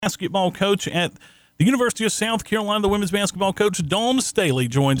basketball coach at the University of South Carolina. The women's basketball coach, Dawn Staley,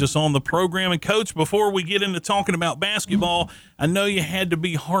 joins us on the program. And, Coach, before we get into talking about basketball, I know you had to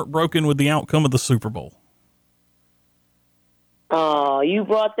be heartbroken with the outcome of the Super Bowl. Oh, you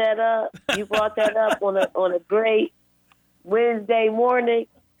brought that up. You brought that up on a great Wednesday morning.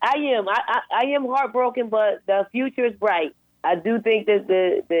 I am heartbroken, but the future is bright. I do think that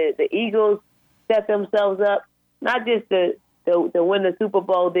the Eagles set themselves up not just to win the Super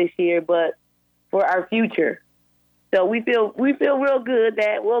Bowl this year, but for our future. So we feel real good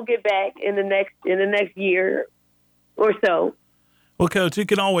that we'll get back in the next year or so. Well, Coach, it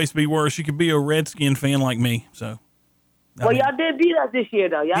could always be worse. You could be a Redskin fan like me. So, y'all did beat us this year,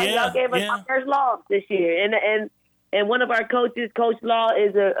 though. Y'all gave us our first loss this year, and one of our coaches, Coach Law,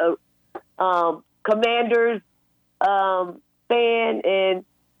 is a Commanders fan, and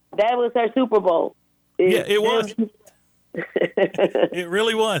that was her Super Bowl. It was. It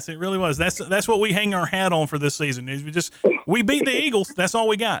really was. It really was. That's what we hang our hat on for this season. We beat the Eagles. That's all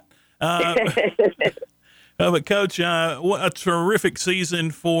we got. But Coach, what a terrific season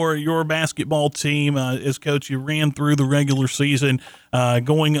for your basketball team. As coach, you ran through the regular season,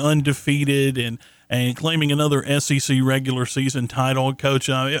 going undefeated and claiming another SEC regular season title. Coach,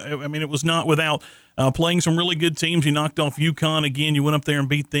 I mean, it was not without playing some really good teams. You knocked off UConn again. You went up there and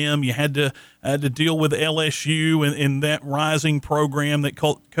beat them. You had to deal with LSU and that rising program that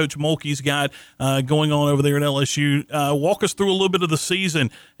Coach Mulkey's got going on over there at LSU. Walk us through a little bit of the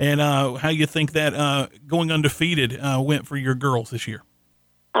season and how you think that going undefeated went for your girls this year.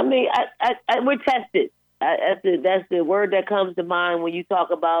 I mean, we're tested. That's the word that comes to mind when you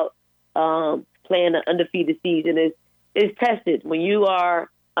talk about playing an undefeated season. Is tested. When you are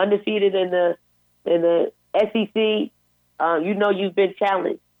undefeated in the SEC, you've been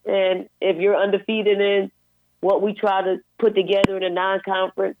challenged. And if you're undefeated in what we try to put together in a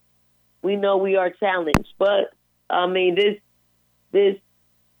non-conference, we know we are challenged. But I mean, this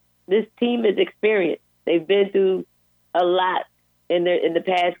team is experienced. They've been through a lot in the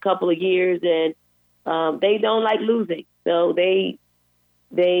past couple of years, and they don't like losing. So they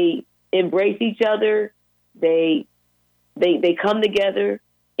embrace each other. They come together,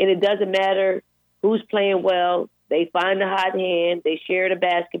 and it doesn't matter who's playing well. They find the hot hand. They share the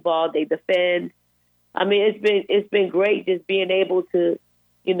basketball. They defend. I mean, it's been great just being able to,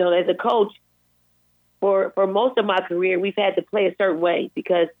 as a coach, for most of my career, we've had to play a certain way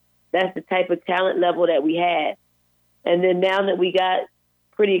because that's the type of talent level that we had. And then now that we got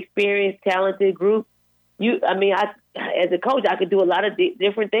pretty experienced, talented group, as a coach, I could do a lot of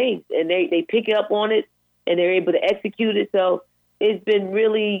different things, and they pick up on it and they're able to execute it. So it's been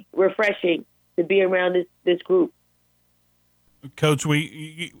really refreshing to be around this group. Coach,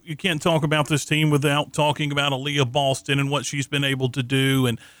 you can't talk about this team without talking about Aaliyah Boston and what she's been able to do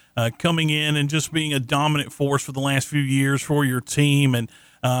and coming in and just being a dominant force for the last few years for your team and,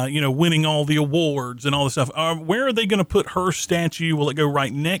 winning all the awards and all this stuff. Where are they going to put her statue? Will it go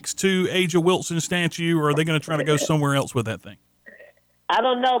right next to Aja Wilson's statue, or are they going to try to go somewhere else with that thing? I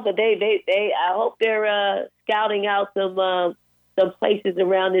don't know, but I hope they're scouting out some places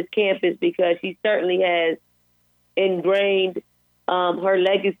around this campus because she certainly has ingrained her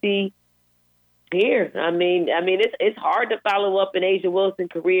legacy here. I mean, it's hard to follow up an Aja Wilson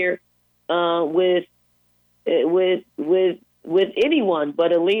career with anyone,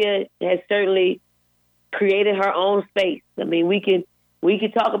 but Aaliyah has certainly created her own space. I mean, we can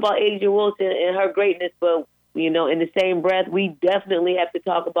talk about Aja Wilson and her greatness, but in the same breath, we definitely have to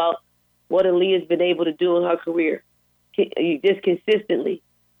talk about what Aaliyah's been able to do in her career, just consistently.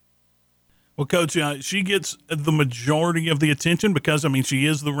 Well, Coach, she gets the majority of the attention because, she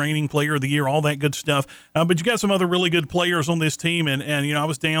is the reigning player of the year, all that good stuff. But you got some other really good players on this team. And I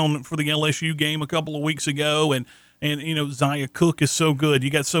was down for the LSU game a couple of weeks ago, and Zia Cook is so good. You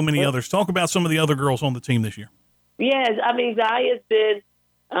got so many others. Talk about some of the other girls on the team this year. Yes, Zia's been,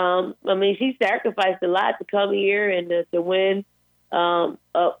 she sacrificed a lot to come here and to win of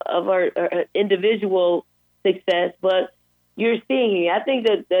her individual success. But you're seeing it. I think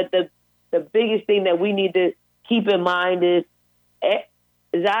that the biggest thing that we need to keep in mind is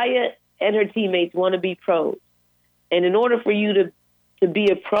Zia and her teammates want to be pros. And in order for you to be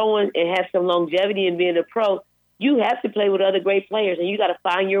a pro and have some longevity in being a pro, you have to play with other great players, and you got to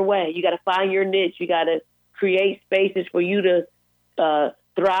find your way. You got to find your niche. You got to create spaces for you to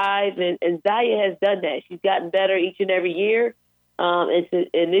thrive. And Zia has done that. She's gotten better each and every year. And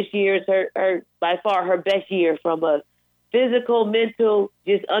this year is her by far her best year from a physical, mental,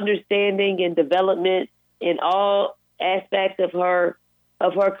 just understanding and development in all aspects of her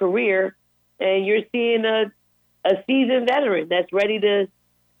career. And you're seeing a seasoned veteran that's ready to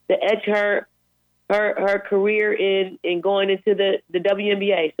etch her career in going into the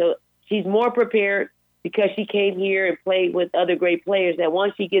WNBA. So she's more prepared because she came here and played with other great players. That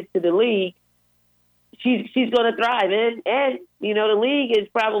once she gets to the league, she's going to thrive. And you know, the league is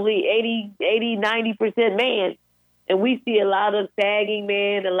probably 90% man, and we see a lot of sagging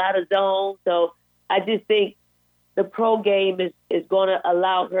man, a lot of zone. So I just think the pro game is going to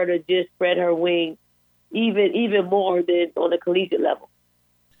allow her to just spread her wings even more than on the collegiate level.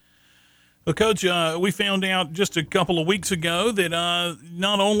 Well, Coach, we found out just a couple of weeks ago that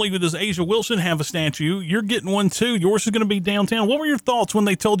not only does A'ja Wilson have a statue, you're getting one too. Yours is going to be downtown. What were your thoughts when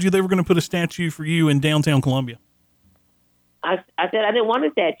they told you they were going to put a statue for you in downtown Columbia? I said I didn't want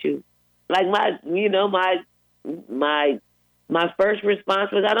a statue. Like my first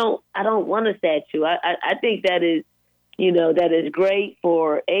response was I don't want a statue. I think that is great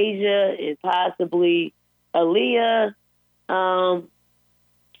for A'ja and possibly Aaliyah.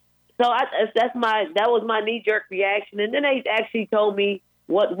 So that was my knee-jerk reaction. And then they actually told me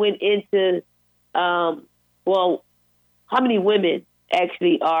what went into, how many women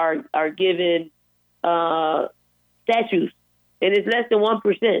actually are given statues. And it's less than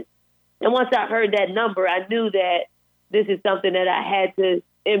 1%. And once I heard that number, I knew that this is something that I had to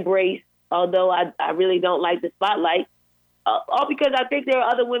embrace, although I really don't like the spotlight. All because I think there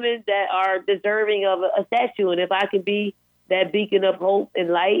are other women that are deserving of a statue. And if I can be that beacon of hope and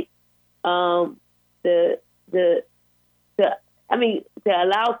light, to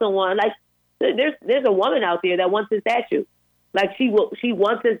allow someone, like there's a woman out there that wants a statue, like she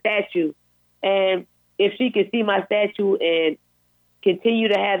wants a statue, and if she can see my statue and continue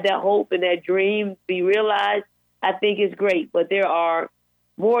to have that hope and that dream be realized, I think it's great. But there are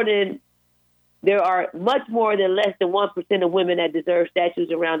much more than less than 1% of women that deserve statues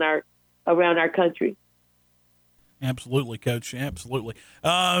around our country. Absolutely, Coach. Absolutely.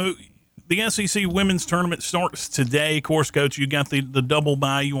 The SEC women's tournament starts today. Of course, Coach, you got the double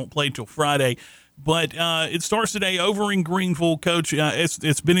bye. You won't play till Friday. But it starts today over in Greenville, Coach.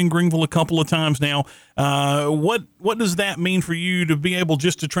 It's been in Greenville a couple of times now. What does that mean for you to be able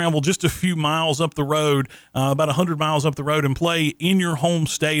just to travel just a few miles up the road, about 100 miles up the road, and play in your home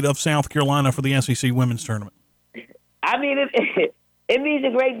state of South Carolina for the SEC women's tournament? I mean, it means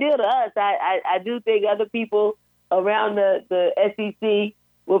a great deal to us. I do think other people around the SEC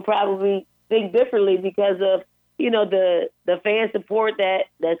will probably think differently because of, the fan support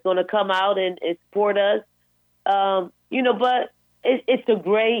that's going to come out and support us. But it's a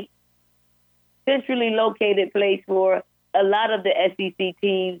great centrally located place for a lot of the SEC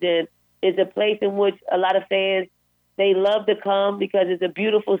teams, and it's a place in which a lot of fans, they love to come because it's a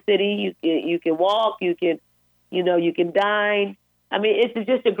beautiful city. You can walk, you can dine. I mean, it's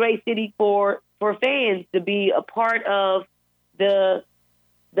just a great city for fans to be a part of the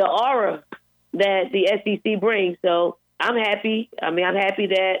aura that the SEC brings. So I'm happy. I mean, I'm happy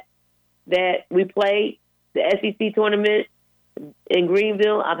that we play the SEC tournament in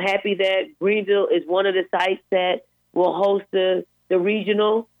Greenville. I'm happy that Greenville is one of the sites that will host the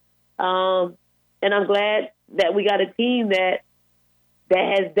regional. And I'm glad that we got a team that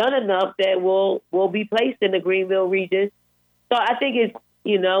has done enough that will be placed in the Greenville region. So I think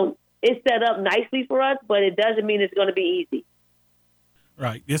it's set up nicely for us, but it doesn't mean it's going to be easy.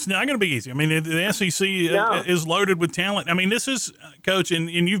 Right. It's not going to be easy. I mean, the SEC is loaded with talent. I mean, this is, Coach,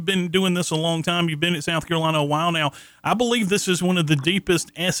 and you've been doing this a long time. You've been at South Carolina a while now. I believe this is one of the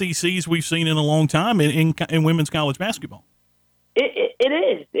deepest SECs we've seen in a long time in women's college basketball. It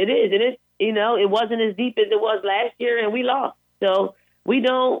is. It is. And it wasn't as deep as it was last year, and we lost. So we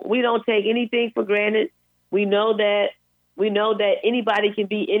don't take anything for granted. We know that anybody can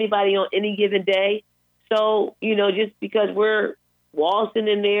beat anybody on any given day. So, just because we're waltzing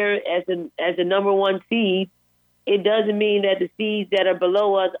in there as a number one seed, it doesn't mean that the seeds that are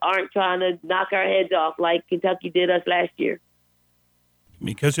below us aren't trying to knock our heads off like Kentucky did us last year.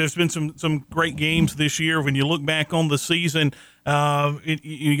 Because there's been some great games this year. When you look back on the season,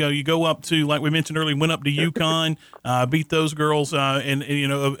 you go up to, like we mentioned earlier, went up to UConn, beat those girls, and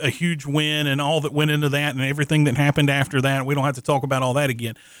a huge win and all that went into that and everything that happened after that. We don't have to talk about all that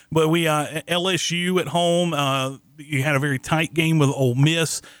again. But we LSU at home, you had a very tight game with Ole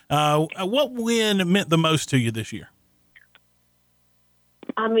Miss. What win meant the most to you this year?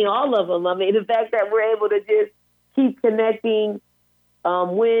 I mean, all of them. I mean, the fact that we're able to just keep connecting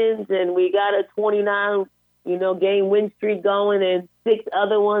wins, and we got a 29 game win streak going, and 6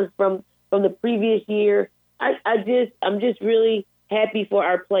 other ones from the previous year. I'm just really happy for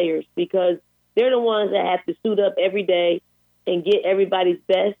our players because they're the ones that have to suit up every day and get everybody's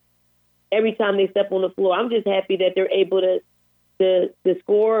best every time they step on the floor. I'm just happy that they're able to to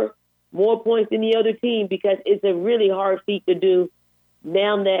score more points than the other team, because it's a really hard feat to do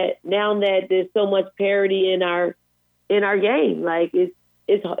now that there's so much parity in our game. Like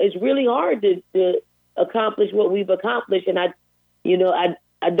it's really hard to accomplish what we've accomplished, and I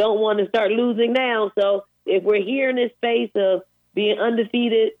don't want to start losing now. So if we're here in this space of being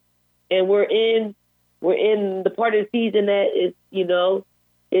undefeated, and we're in the part of the season that is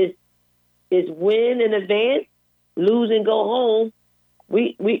win and advance, lose and go home,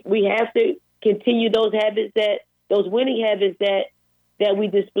 we have to continue those winning habits that we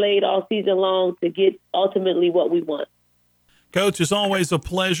displayed all season long to get ultimately what we want. Coach, it's always a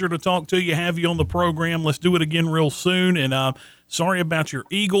pleasure to talk to you, have you on the program. Let's do it again real soon. And sorry about your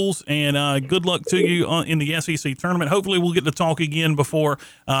Eagles, and good luck to you in the SEC tournament. Hopefully we'll get to talk again before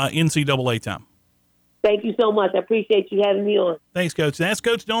NCAA time. Thank you so much. I appreciate you having me on. Thanks, Coach. That's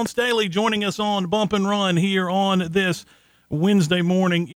Coach Dawn Staley joining us on Bump and Run here on this Wednesday morning.